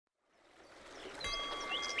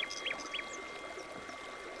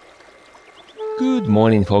Good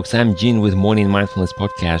morning, folks. I'm Gene with Morning Mindfulness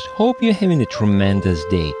Podcast. Hope you're having a tremendous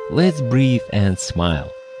day. Let's breathe and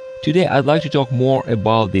smile. Today, I'd like to talk more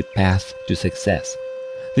about the path to success.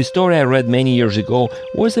 The story I read many years ago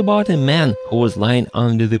was about a man who was lying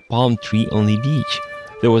under the palm tree on the beach.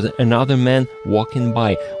 There was another man walking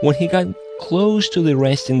by. When he got close to the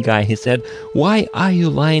resting guy, he said, "Why are you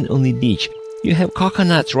lying on the beach? You have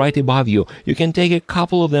coconuts right above you. You can take a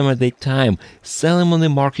couple of them at a time, sell them on the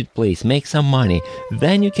marketplace, make some money.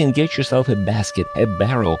 Then you can get yourself a basket, a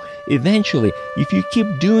barrel. Eventually, if you keep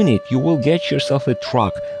doing it, you will get yourself a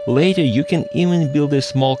truck. Later, you can even build a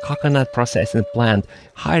small coconut processing plant,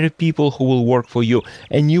 hire people who will work for you,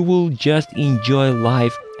 and you will just enjoy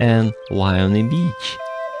life and lie on the beach."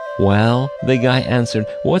 Well, the guy answered,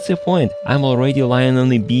 "What's the point? I'm already lying on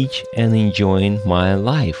the beach and enjoying my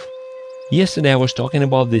life." Yesterday I was talking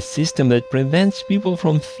about the system that prevents people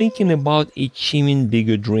from thinking about achieving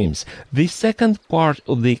bigger dreams. The second part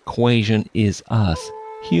of the equation is us,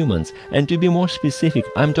 humans. And to be more specific,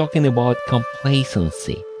 I'm talking about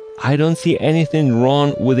complacency. I don't see anything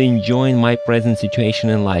wrong with enjoying my present situation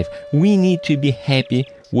in life. We need to be happy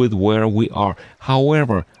with where we are.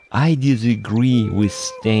 However, I disagree with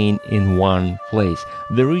staying in one place.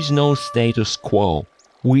 There is no status quo.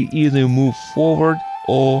 We either move forward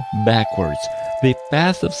or backwards. The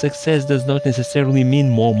path of success does not necessarily mean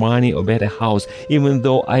more money or better house, even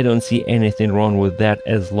though I don't see anything wrong with that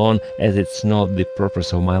as long as it's not the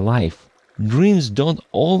purpose of my life. Dreams don't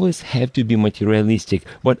always have to be materialistic,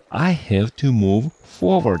 but I have to move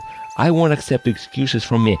forward. I won't accept excuses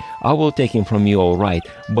from me. I will take them from you, all right,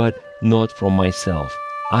 but not from myself.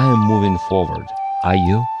 I am moving forward. Are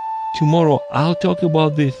you? Tomorrow I'll talk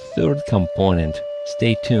about the third component.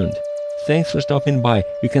 Stay tuned. Thanks for stopping by.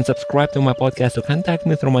 You can subscribe to my podcast or contact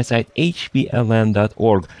me through my site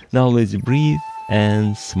hpln.org. Now let's breathe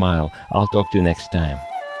and smile. I'll talk to you next time.